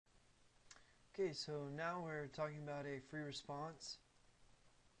Okay, so now we're talking about a free response.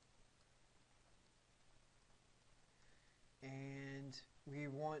 And we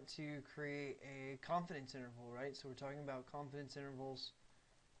want to create a confidence interval, right? So we're talking about confidence intervals.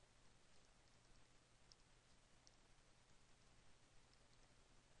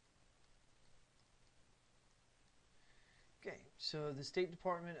 Okay, so the State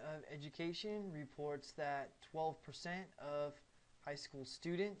Department of Education reports that 12% of high school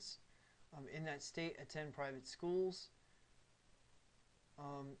students in that state attend private schools,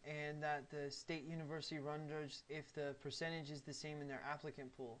 and that the state university wonders if the percentage is the same in their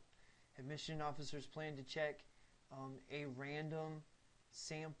applicant pool. Admission officers plan to check a random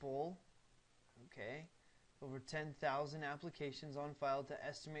sample, okay, over 10,000 applications on file to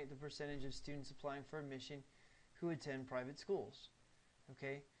estimate the percentage of students applying for admission who attend private schools.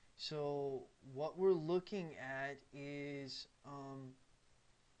 Okay, so what we're looking at is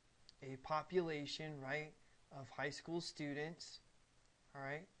a population, right, of high school students. All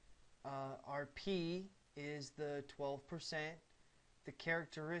right, our P is the 12%. The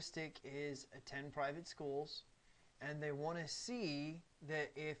characteristic is attend private schools, and they want to see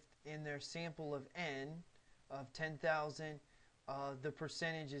that if in their sample of N of 10,000, the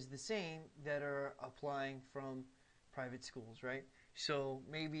percentage is the same that are applying from private schools, right? So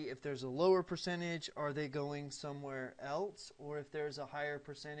maybe if there's a lower percentage, are they going somewhere else? Or if there's a higher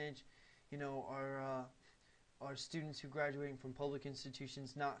percentage, you know, are students who graduating from public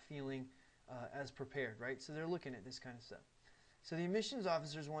institutions not feeling as prepared, right? So they're looking at this kind of stuff. So the admissions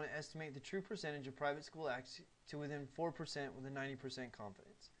officers want to estimate the true percentage of private school acts to within 4% with a 90%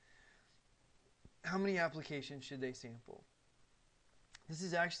 confidence. How many applications should they sample? This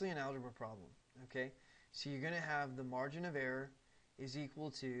is actually an algebra problem, okay? So you're going to have the margin of error is equal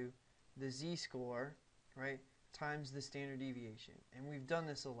to the z-score, right, times the standard deviation. And we've done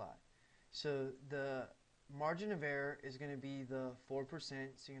this a lot. So the margin of error is going to be the 4%, so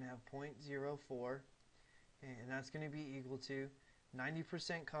you're going to have 0.04, and that's going to be equal to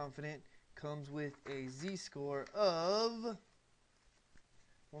 90% confident comes with a z-score of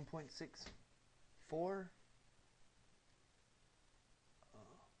 1.64.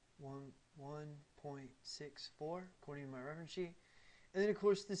 1.64 according to my reference sheet. And then of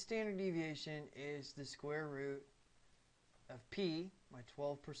course the standard deviation is the square root of P, my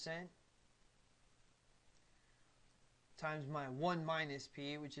 12%, times my 1 minus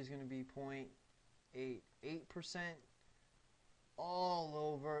P, which is going to be 0.88%, all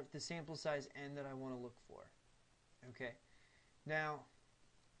over the sample size N that I want to look for. Okay, now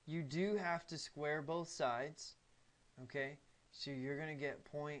you do have to square both sides. Okay, so you're going to get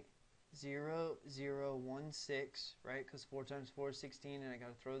 0.0016, right, because 4 times 4 is 16, and I got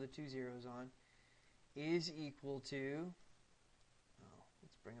to throw the 2 zeros on, is equal to,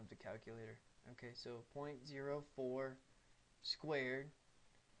 let's bring up the calculator. Okay, so 0.04 squared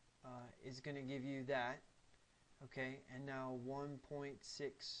is going to give you that. Okay, and now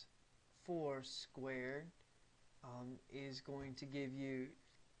 1.64 squared is going to give you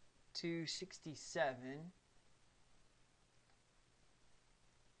 267.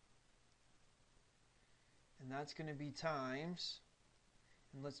 And that's going to be times,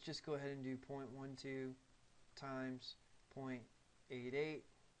 and let's just go ahead and do 0.12 times 0.88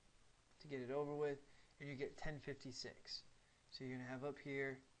 to get it over with, and you get 1056. So you're going to have up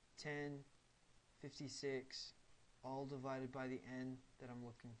here 1056 all divided by the n that I'm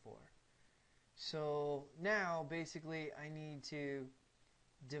looking for. So now basically I need to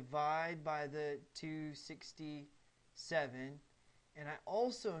divide by the 267, and I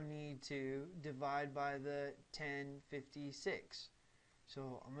also need to divide by the 1056.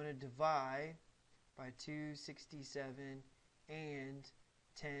 So I'm going to divide by 267 and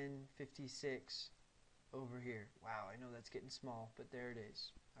 1056 over here. Wow, I know that's getting small, but there it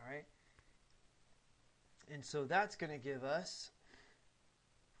is. All right. And so that's going to give us,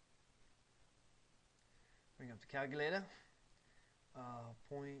 bring up the calculator,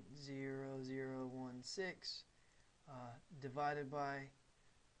 0.0016 divided by,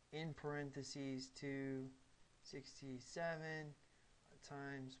 in parentheses, 267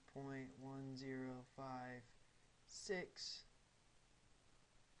 times 0.1056.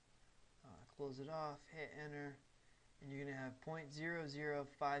 Close it off, hit enter, and you're going to have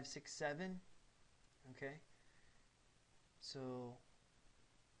 0.00567. Okay, so,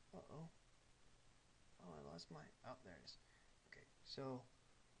 oh, I lost my, there it is. Okay, so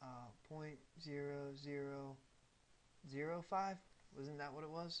 0.0005, wasn't that what it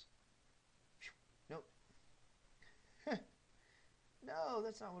was? Nope. No,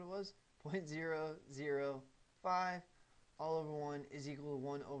 that's not what it was. 0.005 all over 1 is equal to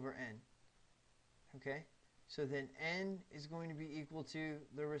 1 over n. Okay, so then n is going to be equal to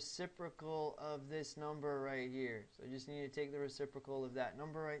the reciprocal of this number right here. So I just need to take the reciprocal of that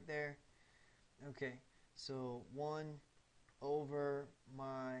number right there. Okay, so 1 over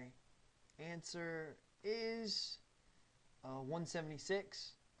my answer is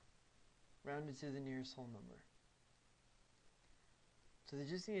 176, rounded to the nearest whole number. So they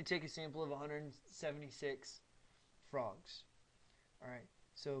just need to take a sample of 176 frogs. All right,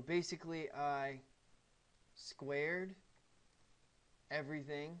 so basically I squared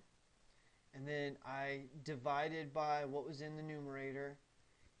everything, and then I divided by what was in the numerator,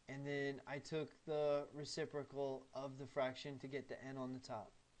 and then I took the reciprocal of the fraction to get the n on the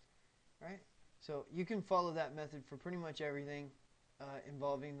top. Right? So you can follow that method for pretty much everything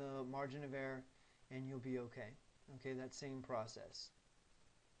involving the margin of error, and you'll be okay. Okay, that same process.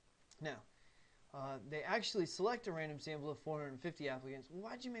 Now, they actually select a random sample of 450 applicants.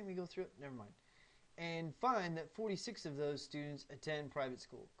 Why'd you make me go through it? Never mind. And find that 46 of those students attend private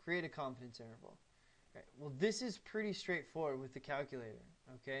school. Create a confidence interval. Okay. Well, this is pretty straightforward with the calculator.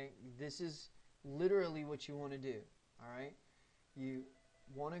 Okay, this is literally what you want to do. All right, you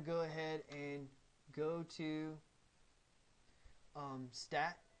want to go ahead and go to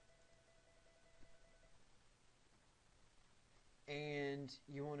stat, and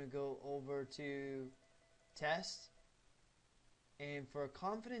you want to go over to test, and for a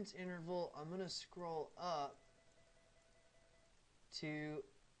confidence interval I'm going to scroll up to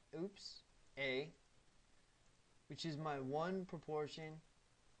A, which is my one proportion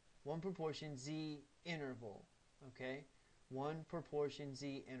z interval. Okay, one proportion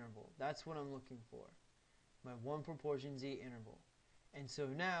z interval. That's what I'm looking for. My one proportion z interval. And so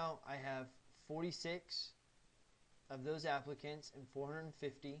now I have 46 of those applicants and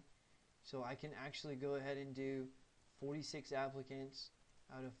 450. So I can actually go ahead and do 46 applicants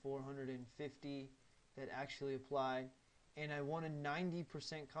out of 450 that actually applied. And I want a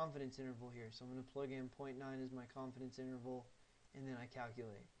 90% confidence interval here. So I'm going to plug in 0.9 as my confidence interval, and then I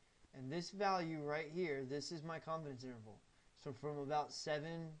calculate. And this value right here, this is my confidence interval. So from about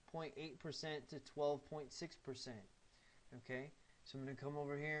 7.8% to 12.6%. Okay? So I'm going to come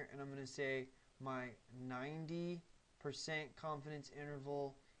over here and I'm going to say my 90% confidence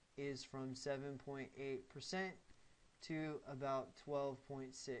interval is from 7.8% to about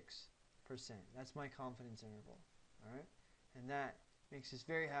 12.6%. That's my confidence interval. All right? And that makes us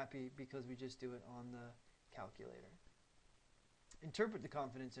very happy because we just do it on the calculator. Interpret the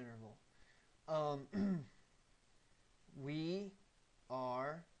confidence interval. We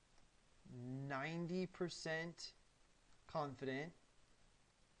are 90% confident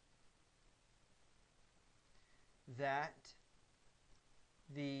that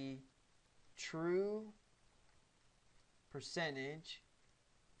the true percentage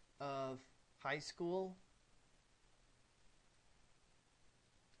of high school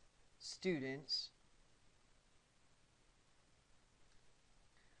students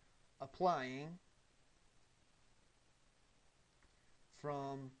applying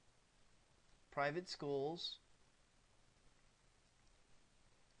from private schools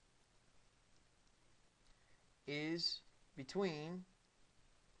is between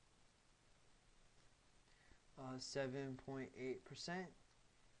 7.8%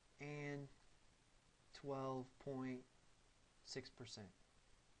 and 12.6%.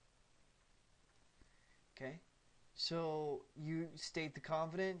 Okay, so you state the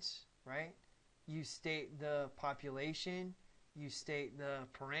confidence, right? You state the population, you state the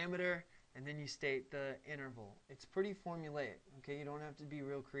parameter, and then you state the interval. It's pretty formulaic, okay? You don't have to be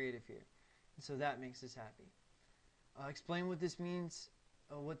real creative here. And so that makes us happy. Explain what this means,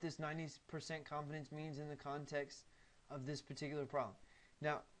 what this 90% confidence means in the context of this particular problem.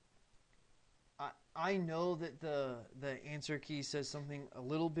 Now, I know that the answer key says something a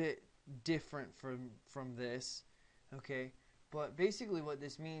little bit different from this, okay? But basically what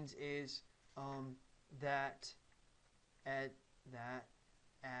this means is that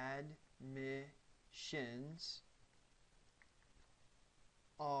admissions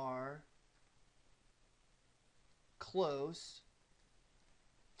are close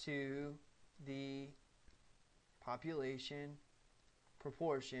to the population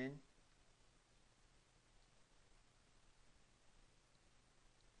proportion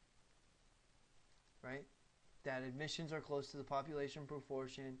right? That admissions are close to the population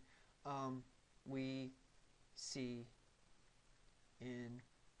proportion we see in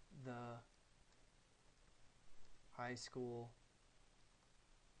the high school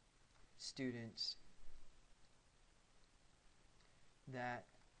students that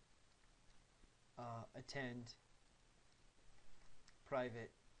attend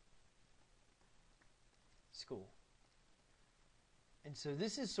private school. And so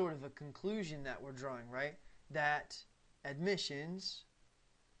this is sort of a conclusion that we're drawing, right? That admissions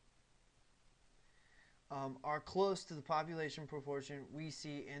are close to the population proportion we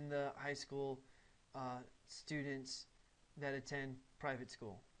see in the high school students that attend private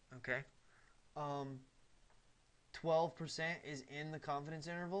school. Okay, 12% is in the confidence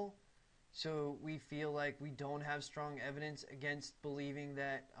interval, so we feel like we don't have strong evidence against believing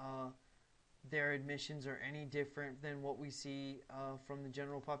that their admissions are any different than what we see from the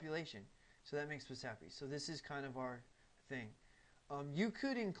general population. So that makes us happy. So this is kind of our thing. You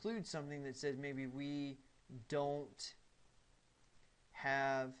could include something that says maybe we don't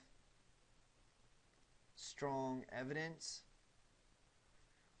have strong evidence,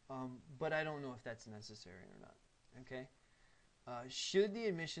 but I don't know if that's necessary or not. Okay. Should the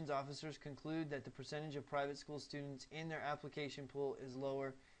admissions officers conclude that the percentage of private school students in their application pool is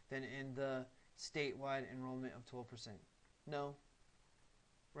lower than in the statewide enrollment of 12%? No.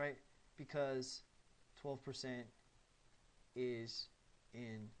 Right? Because 12% is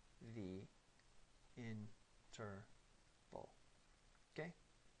in the interval. Okay?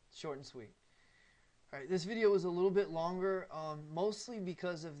 Short and sweet. Alright, this video was a little bit longer, mostly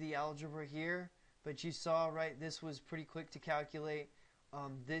because of the algebra here, but you saw, right, this was pretty quick to calculate.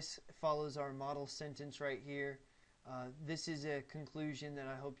 This follows our model sentence right here. This is a conclusion that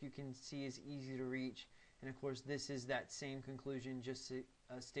I hope you can see is easy to reach, and of course this is that same conclusion, just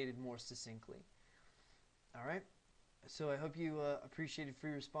stated more succinctly. Alright, so I hope you appreciated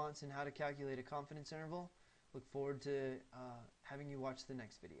free response and how to calculate a confidence interval. Look forward to having you watch the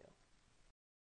next video.